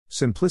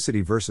Simplicity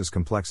versus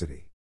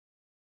complexity.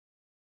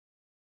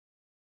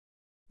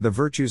 The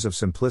virtues of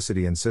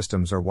simplicity in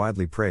systems are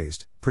widely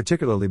praised,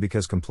 particularly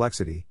because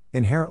complexity,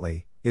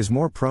 inherently, is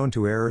more prone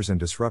to errors and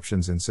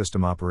disruptions in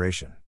system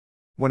operation.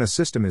 When a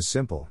system is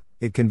simple,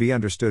 it can be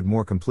understood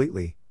more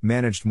completely,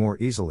 managed more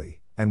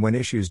easily, and when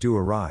issues do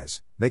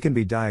arise, they can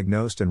be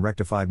diagnosed and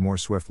rectified more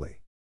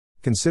swiftly.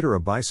 Consider a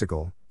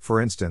bicycle,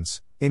 for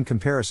instance, in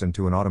comparison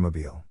to an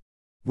automobile.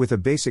 With a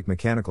basic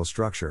mechanical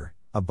structure,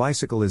 a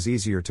bicycle is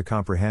easier to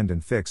comprehend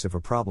and fix if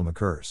a problem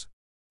occurs.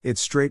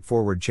 Its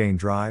straightforward chain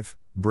drive,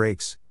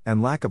 brakes,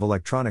 and lack of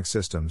electronic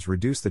systems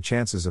reduce the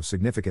chances of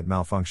significant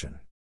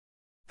malfunction.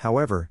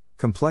 However,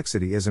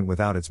 complexity isn't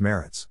without its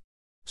merits.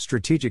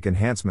 Strategic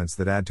enhancements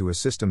that add to a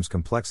system's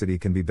complexity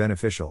can be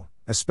beneficial,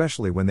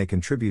 especially when they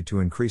contribute to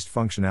increased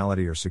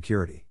functionality or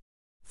security.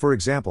 For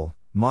example,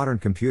 modern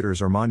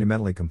computers are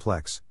monumentally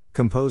complex,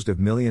 composed of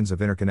millions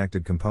of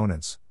interconnected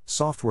components,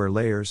 software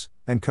layers,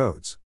 and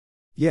codes.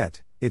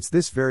 Yet, it's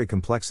this very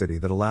complexity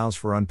that allows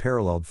for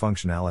unparalleled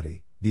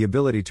functionality, the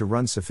ability to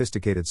run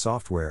sophisticated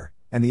software,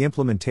 and the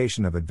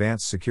implementation of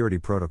advanced security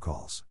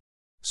protocols.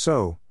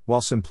 So, while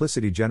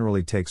simplicity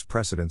generally takes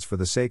precedence for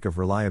the sake of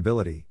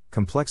reliability,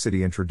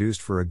 complexity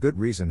introduced for a good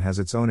reason has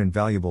its own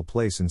invaluable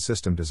place in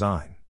system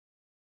design.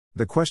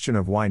 The question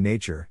of why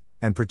nature,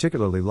 and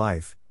particularly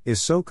life,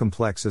 is so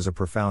complex is a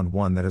profound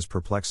one that has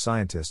perplexed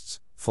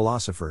scientists,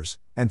 philosophers,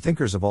 and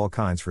thinkers of all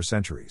kinds for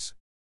centuries.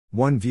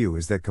 One view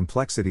is that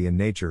complexity in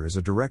nature is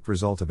a direct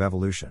result of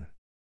evolution.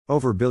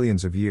 Over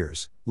billions of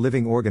years,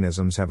 living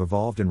organisms have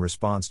evolved in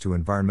response to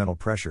environmental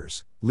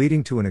pressures,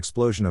 leading to an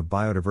explosion of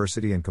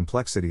biodiversity and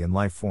complexity in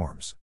life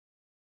forms.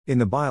 In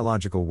the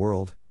biological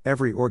world,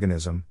 every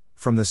organism,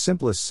 from the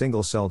simplest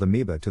single-celled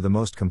amoeba to the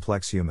most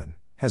complex human,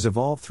 has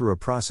evolved through a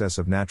process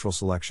of natural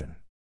selection.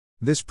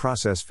 This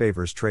process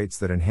favors traits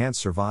that enhance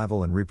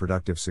survival and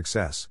reproductive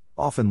success,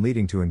 often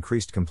leading to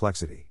increased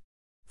complexity.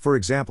 For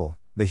example,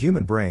 the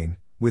human brain,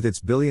 with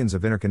its billions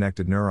of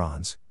interconnected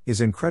neurons,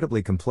 is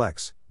incredibly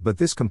complex, but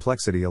this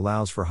complexity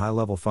allows for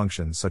high-level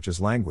functions such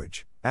as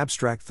language,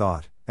 abstract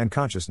thought, and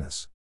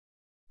consciousness.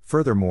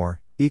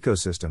 Furthermore,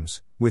 ecosystems,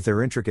 with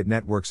their intricate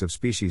networks of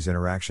species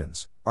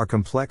interactions, are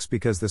complex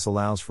because this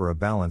allows for a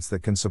balance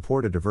that can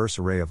support a diverse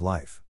array of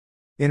life.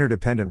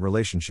 Interdependent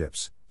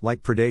relationships,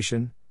 like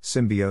predation,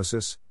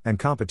 symbiosis, and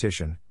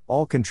competition,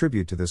 all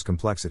contribute to this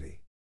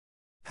complexity.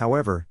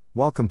 However,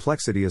 while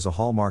complexity is a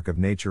hallmark of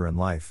nature and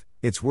life,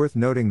 it's worth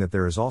noting that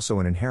there is also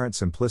an inherent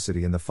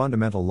simplicity in the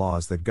fundamental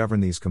laws that govern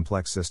these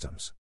complex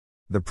systems.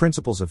 The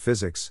principles of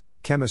physics,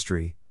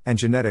 chemistry, and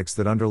genetics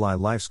that underlie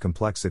life's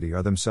complexity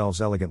are themselves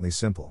elegantly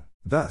simple.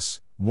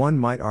 Thus, one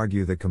might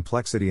argue that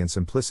complexity and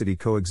simplicity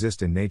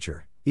coexist in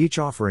nature, each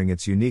offering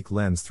its unique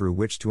lens through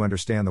which to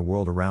understand the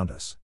world around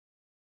us.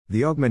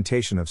 The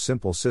augmentation of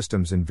simple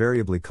systems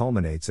invariably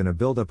culminates in a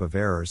buildup of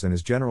errors and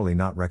is generally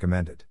not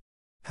recommended.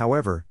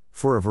 However,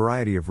 for a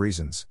variety of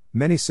reasons,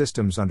 many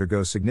systems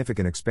undergo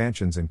significant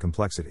expansions in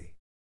complexity.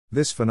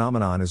 This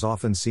phenomenon is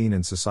often seen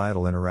in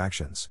societal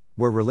interactions,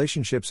 where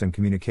relationships and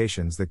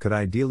communications that could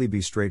ideally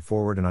be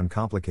straightforward and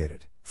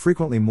uncomplicated,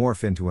 frequently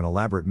morph into an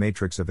elaborate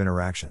matrix of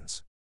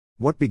interactions.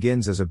 What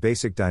begins as a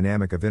basic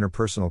dynamic of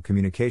interpersonal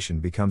communication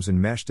becomes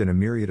enmeshed in a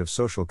myriad of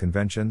social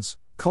conventions,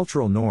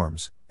 cultural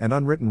norms, and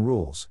unwritten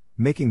rules,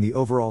 making the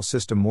overall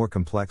system more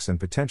complex and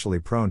potentially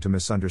prone to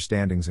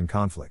misunderstandings and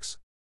conflicts.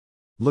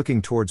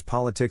 Looking towards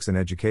politics and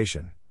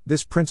education,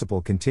 this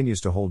principle continues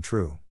to hold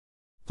true.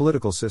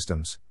 Political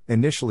systems,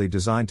 initially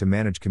designed to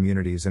manage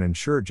communities and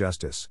ensure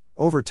justice,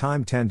 over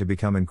time tend to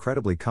become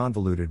incredibly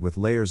convoluted with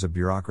layers of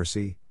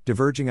bureaucracy,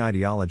 diverging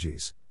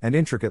ideologies, and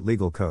intricate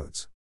legal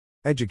codes.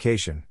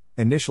 Education,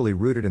 initially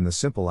rooted in the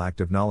simple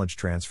act of knowledge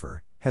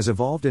transfer, has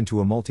evolved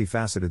into a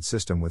multifaceted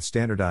system with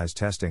standardized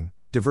testing,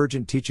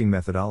 divergent teaching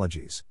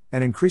methodologies,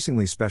 and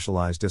increasingly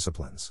specialized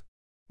disciplines.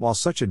 While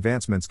such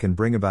advancements can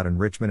bring about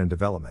enrichment and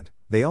development,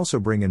 they also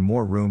bring in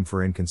more room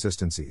for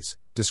inconsistencies,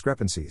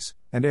 discrepancies,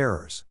 and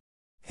errors.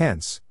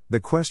 Hence, the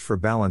quest for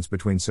balance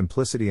between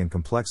simplicity and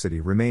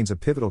complexity remains a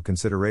pivotal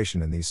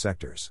consideration in these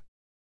sectors.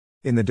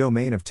 In the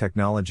domain of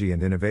technology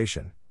and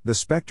innovation, the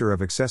specter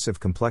of excessive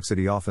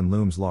complexity often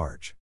looms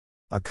large.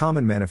 A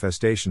common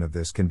manifestation of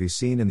this can be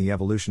seen in the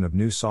evolution of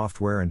new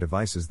software and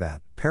devices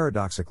that,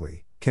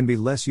 paradoxically, can be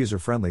less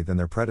user-friendly than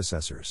their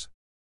predecessors.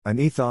 An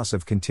ethos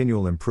of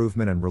continual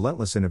improvement and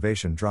relentless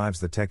innovation drives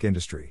the tech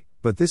industry,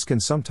 but this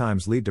can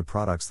sometimes lead to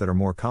products that are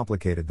more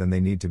complicated than they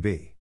need to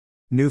be.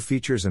 New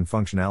features and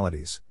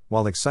functionalities,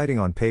 while exciting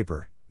on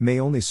paper, may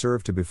only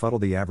serve to befuddle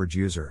the average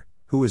user,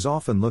 who is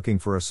often looking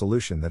for a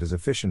solution that is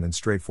efficient and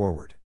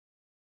straightforward.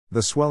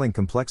 The swelling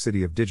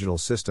complexity of digital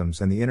systems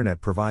and the internet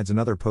provides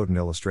another potent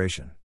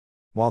illustration.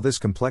 While this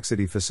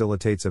complexity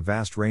facilitates a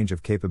vast range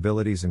of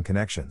capabilities and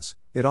connections,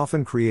 it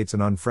often creates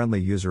an unfriendly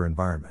user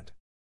environment.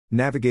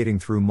 Navigating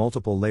through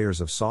multiple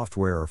layers of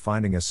software or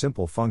finding a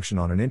simple function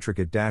on an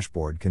intricate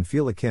dashboard can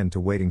feel akin to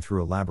wading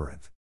through a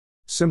labyrinth.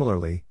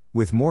 Similarly,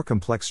 with more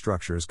complex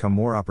structures come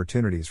more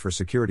opportunities for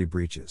security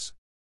breaches.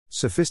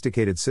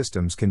 Sophisticated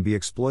systems can be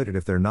exploited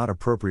if they're not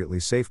appropriately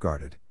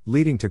safeguarded,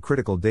 leading to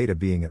critical data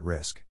being at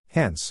risk.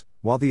 Hence,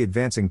 while the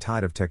advancing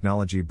tide of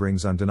technology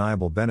brings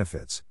undeniable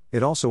benefits,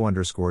 it also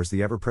underscores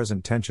the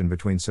ever-present tension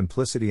between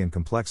simplicity and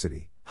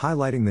complexity,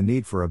 highlighting the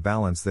need for a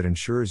balance that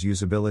ensures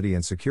usability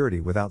and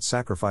security without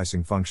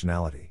sacrificing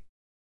functionality.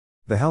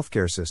 The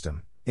healthcare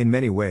system, in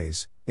many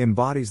ways,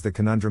 embodies the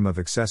conundrum of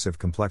excessive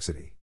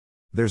complexity.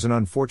 There's an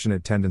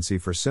unfortunate tendency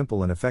for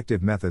simple and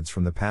effective methods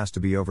from the past to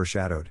be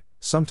overshadowed,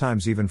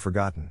 sometimes even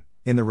forgotten,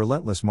 in the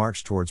relentless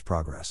march towards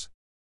progress.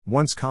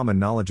 Once common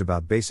knowledge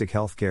about basic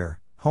healthcare,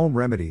 home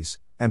remedies,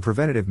 and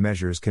preventative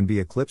measures can be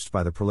eclipsed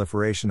by the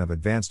proliferation of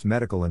advanced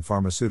medical and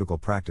pharmaceutical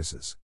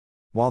practices.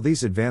 While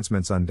these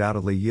advancements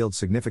undoubtedly yield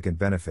significant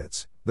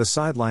benefits, the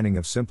sidelining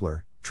of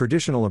simpler,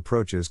 traditional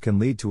approaches can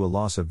lead to a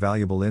loss of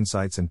valuable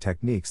insights and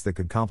techniques that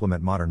could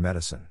complement modern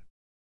medicine.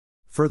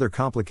 Further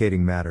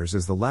complicating matters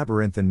is the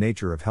labyrinthine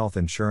nature of health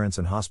insurance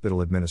and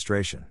hospital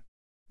administration.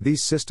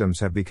 These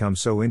systems have become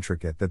so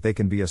intricate that they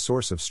can be a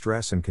source of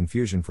stress and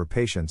confusion for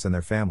patients and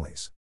their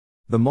families.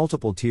 The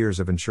multiple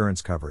tiers of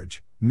insurance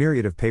coverage,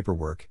 myriad of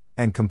paperwork,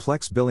 and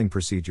complex billing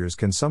procedures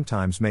can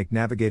sometimes make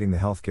navigating the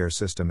healthcare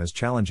system as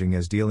challenging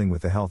as dealing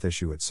with the health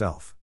issue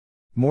itself.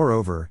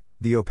 Moreover,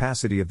 the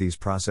opacity of these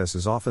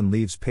processes often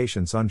leaves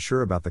patients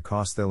unsure about the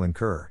costs they'll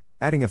incur,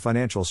 adding a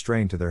financial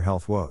strain to their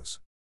health woes.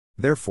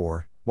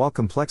 Therefore, while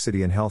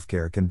complexity in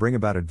healthcare can bring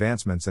about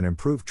advancements and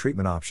improved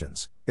treatment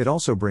options, it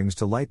also brings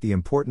to light the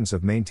importance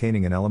of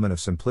maintaining an element of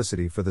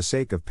simplicity for the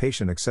sake of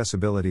patient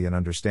accessibility and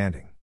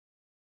understanding.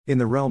 In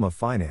the realm of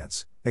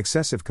finance,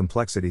 excessive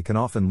complexity can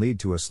often lead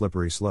to a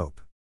slippery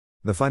slope.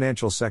 The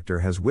financial sector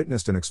has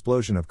witnessed an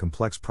explosion of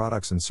complex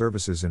products and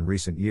services in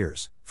recent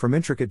years, from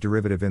intricate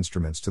derivative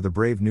instruments to the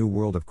brave new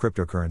world of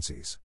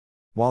cryptocurrencies.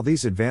 While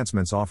these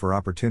advancements offer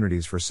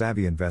opportunities for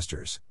savvy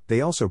investors, they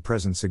also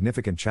present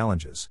significant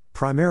challenges,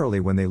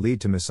 primarily when they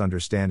lead to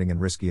misunderstanding and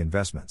risky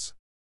investments.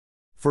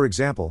 For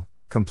example,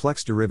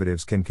 complex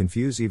derivatives can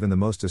confuse even the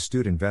most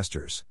astute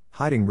investors,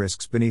 hiding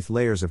risks beneath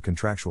layers of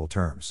contractual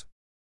terms.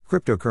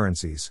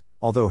 Cryptocurrencies,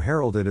 although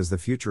heralded as the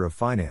future of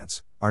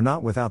finance, are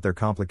not without their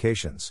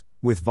complications,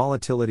 with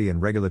volatility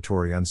and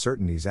regulatory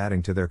uncertainties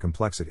adding to their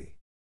complexity.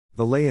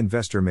 The lay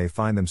investor may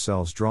find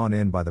themselves drawn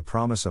in by the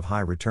promise of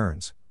high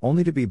returns,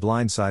 only to be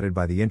blindsided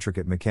by the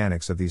intricate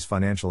mechanics of these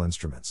financial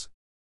instruments.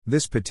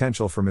 This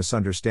potential for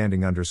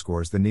misunderstanding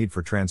underscores the need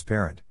for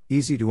transparent,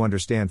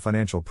 easy-to-understand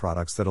financial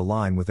products that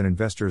align with an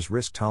investor's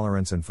risk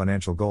tolerance and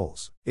financial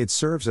goals. It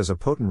serves as a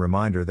potent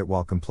reminder that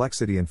while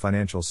complexity in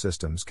financial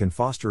systems can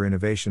foster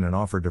innovation and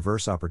offer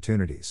diverse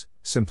opportunities,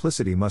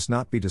 simplicity must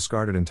not be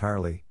discarded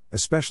entirely,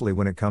 especially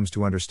when it comes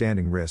to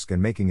understanding risk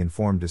and making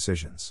informed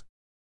decisions.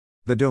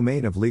 The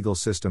domain of legal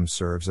systems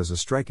serves as a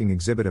striking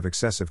exhibit of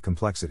excessive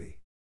complexity.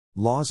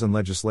 Laws and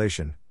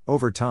legislation,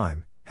 over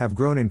time, have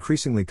grown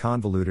increasingly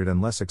convoluted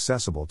and less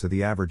accessible to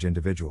the average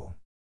individual.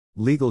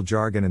 Legal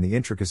jargon and the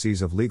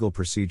intricacies of legal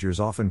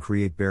procedures often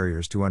create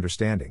barriers to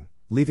understanding,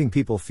 leaving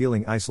people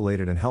feeling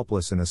isolated and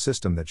helpless in a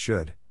system that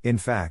should, in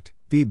fact,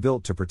 be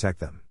built to protect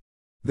them.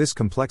 This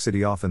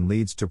complexity often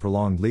leads to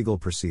prolonged legal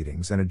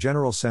proceedings and a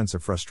general sense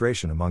of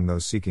frustration among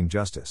those seeking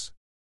justice.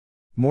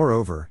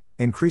 Moreover,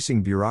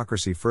 increasing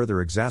bureaucracy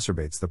further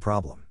exacerbates the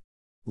problem.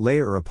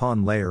 Layer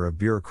upon layer of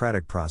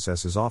bureaucratic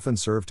processes often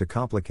serve to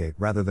complicate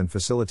rather than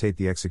facilitate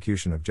the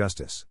execution of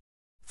justice.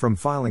 From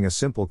filing a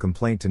simple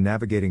complaint to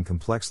navigating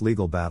complex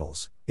legal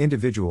battles,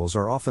 individuals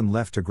are often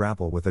left to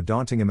grapple with a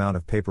daunting amount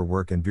of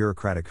paperwork and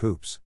bureaucratic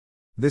hoops.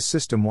 This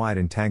system-wide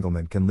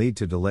entanglement can lead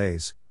to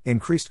delays,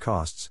 increased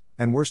costs,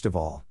 and worst of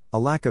all, a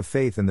lack of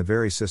faith in the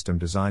very system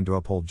designed to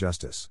uphold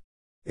justice.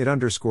 It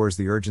underscores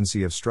the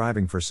urgency of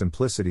striving for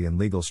simplicity in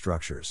legal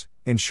structures,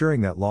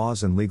 ensuring that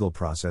laws and legal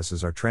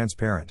processes are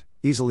transparent,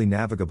 easily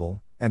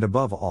navigable, and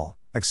above all,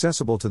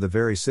 accessible to the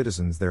very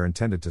citizens they're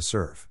intended to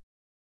serve.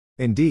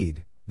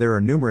 Indeed, there are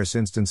numerous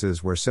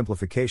instances where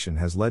simplification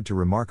has led to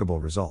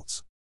remarkable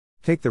results.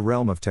 Take the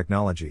realm of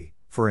technology,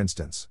 for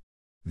instance.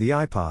 The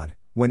iPod,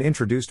 when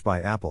introduced by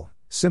Apple,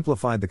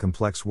 simplified the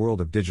complex world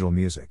of digital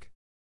music.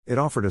 It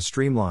offered a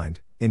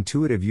streamlined,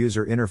 intuitive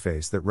user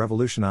interface that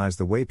revolutionized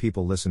the way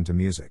people listen to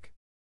music.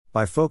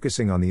 By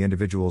focusing on the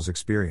individual's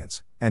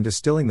experience, and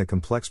distilling the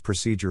complex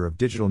procedure of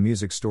digital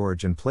music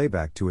storage and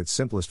playback to its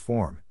simplest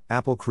form,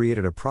 Apple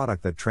created a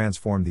product that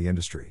transformed the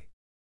industry.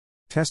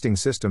 Testing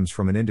systems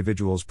from an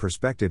individual's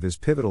perspective is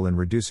pivotal in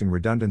reducing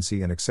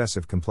redundancy and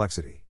excessive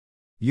complexity.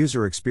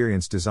 User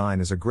experience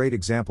design is a great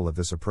example of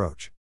this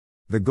approach.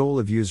 The goal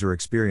of user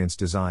experience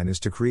design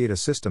is to create a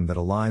system that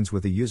aligns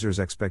with the user's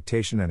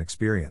expectation and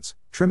experience,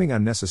 trimming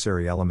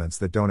unnecessary elements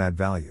that don't add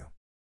value.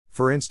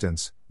 For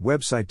instance,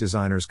 website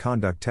designers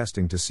conduct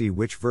testing to see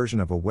which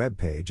version of a web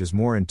page is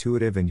more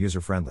intuitive and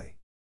user-friendly.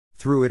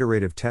 Through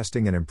iterative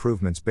testing and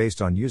improvements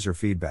based on user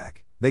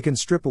feedback, they can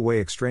strip away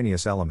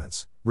extraneous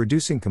elements,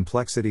 reducing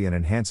complexity and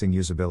enhancing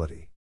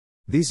usability.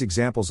 These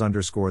examples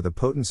underscore the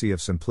potency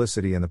of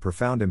simplicity and the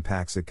profound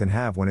impacts it can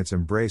have when it's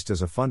embraced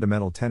as a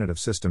fundamental tenet of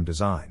system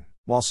design.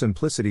 While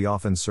simplicity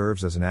often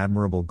serves as an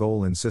admirable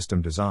goal in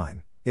system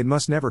design, it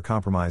must never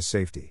compromise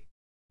safety.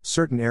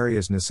 Certain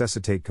areas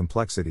necessitate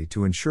complexity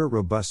to ensure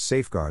robust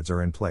safeguards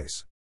are in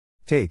place.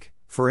 Take,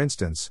 for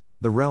instance,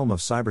 the realm of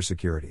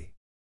cybersecurity.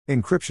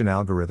 Encryption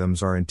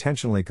algorithms are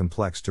intentionally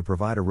complex to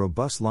provide a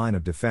robust line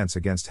of defense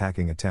against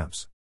hacking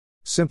attempts.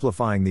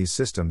 Simplifying these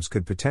systems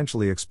could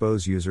potentially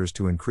expose users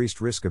to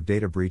increased risk of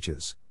data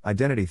breaches,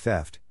 identity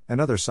theft, and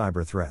other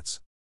cyber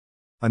threats.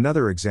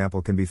 Another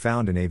example can be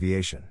found in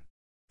aviation.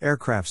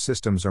 Aircraft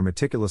systems are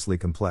meticulously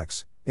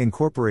complex,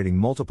 incorporating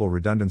multiple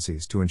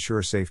redundancies to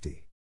ensure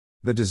safety.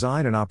 The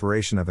design and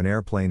operation of an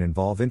airplane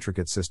involve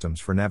intricate systems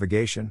for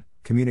navigation,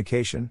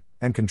 communication,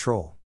 and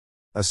control.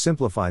 A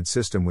simplified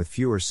system with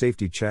fewer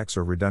safety checks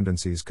or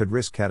redundancies could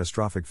risk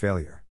catastrophic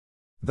failure.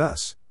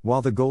 Thus,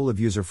 while the goal of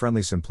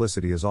user-friendly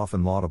simplicity is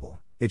often laudable,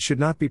 it should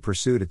not be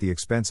pursued at the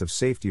expense of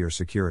safety or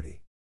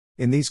security.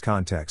 In these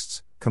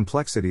contexts,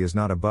 complexity is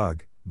not a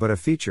bug, but a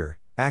feature,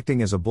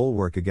 acting as a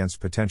bulwark against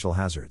potential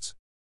hazards.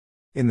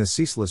 In the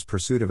ceaseless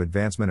pursuit of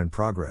advancement and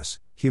progress,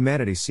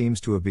 humanity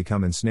seems to have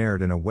become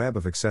ensnared in a web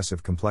of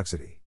excessive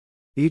complexity.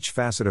 Each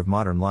facet of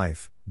modern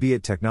life, be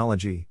it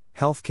technology,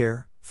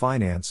 healthcare,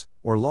 finance,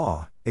 or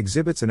law,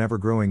 exhibits an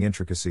ever-growing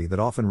intricacy that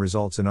often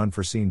results in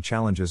unforeseen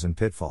challenges and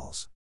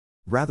pitfalls.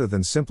 Rather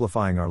than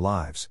simplifying our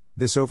lives,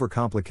 this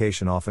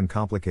overcomplication often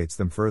complicates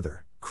them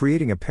further,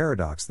 creating a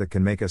paradox that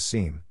can make us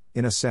seem,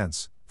 in a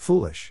sense,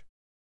 foolish.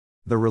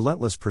 The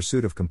relentless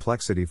pursuit of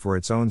complexity for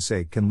its own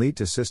sake can lead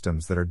to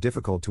systems that are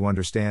difficult to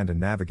understand and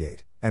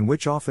navigate, and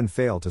which often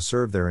fail to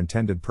serve their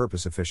intended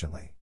purpose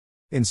efficiently.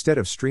 Instead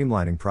of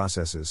streamlining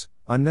processes,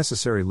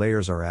 unnecessary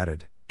layers are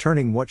added,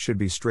 turning what should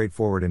be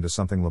straightforward into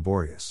something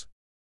laborious.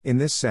 In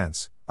this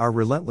sense, our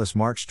relentless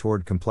march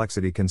toward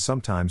complexity can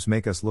sometimes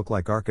make us look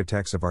like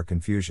architects of our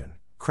confusion,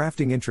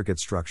 crafting intricate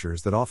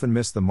structures that often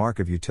miss the mark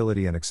of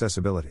utility and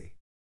accessibility.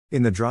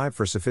 In the drive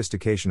for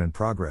sophistication and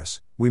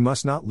progress, we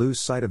must not lose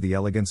sight of the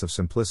elegance of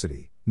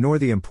simplicity, nor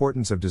the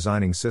importance of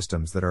designing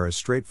systems that are as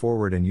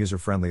straightforward and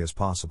user-friendly as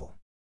possible.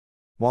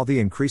 While the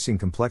increasing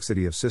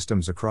complexity of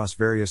systems across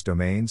various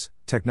domains,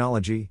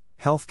 technology,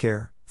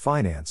 healthcare,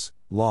 finance,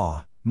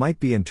 law, might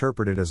be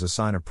interpreted as a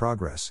sign of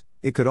progress,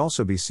 it could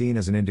also be seen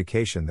as an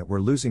indication that we're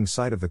losing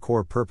sight of the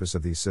core purpose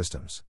of these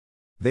systems.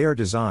 They are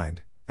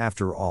designed,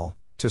 after all,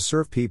 to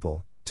serve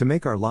people, to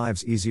make our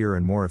lives easier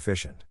and more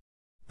efficient.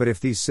 But if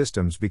these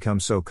systems become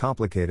so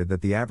complicated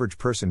that the average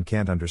person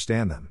can't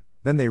understand them,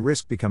 then they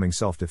risk becoming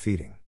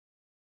self-defeating.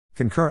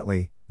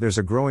 Concurrently, there's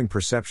a growing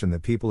perception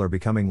that people are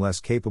becoming less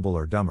capable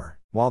or dumber.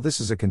 While this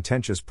is a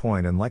contentious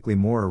point and likely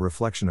more a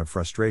reflection of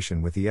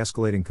frustration with the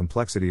escalating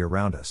complexity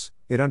around us,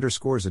 it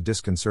underscores a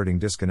disconcerting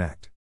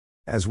disconnect.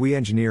 As we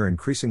engineer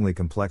increasingly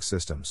complex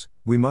systems,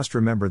 we must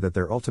remember that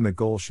their ultimate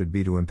goal should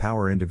be to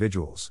empower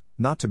individuals,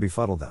 not to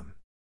befuddle them.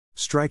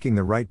 Striking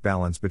the right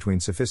balance between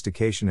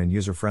sophistication and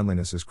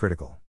user-friendliness is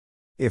critical.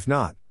 If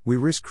not, we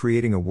risk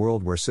creating a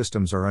world where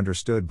systems are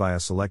understood by a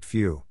select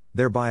few,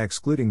 thereby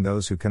excluding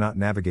those who cannot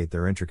navigate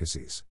their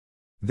intricacies.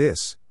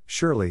 This,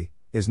 surely,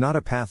 is not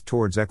a path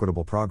towards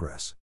equitable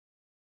progress.